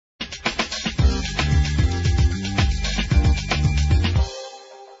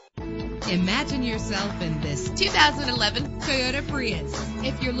Imagine yourself in this 2011 Toyota Prius.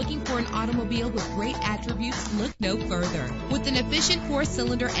 If you're looking for an automobile with great attributes, look no further. With an efficient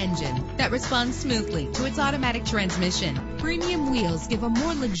 4-cylinder engine that responds smoothly to its automatic transmission, premium wheels give a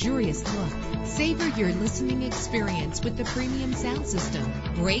more luxurious look. Savor your listening experience with the premium sound system.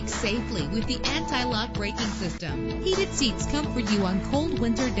 Brake safely with the anti-lock braking system. Heated seats comfort you on cold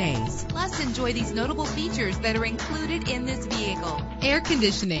winter days. Plus, enjoy these notable features that are included in this vehicle: air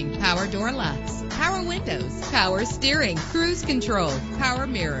conditioning, power door locks, power windows, power steering, cruise control, power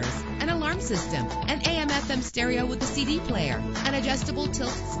mirrors, an alarm system, an AM/FM stereo with a CD player, an adjustable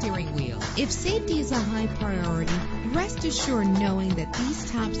tilt steering wheel. If safety is a high priority, rest assured knowing that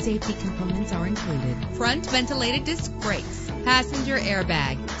these top safety components are included: front ventilated disc brakes, passenger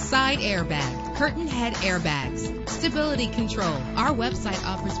airbag, side airbag, curtain head airbags, stability control. Our website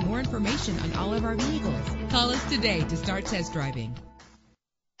offers more information on all of our vehicles. Call us today to start test driving.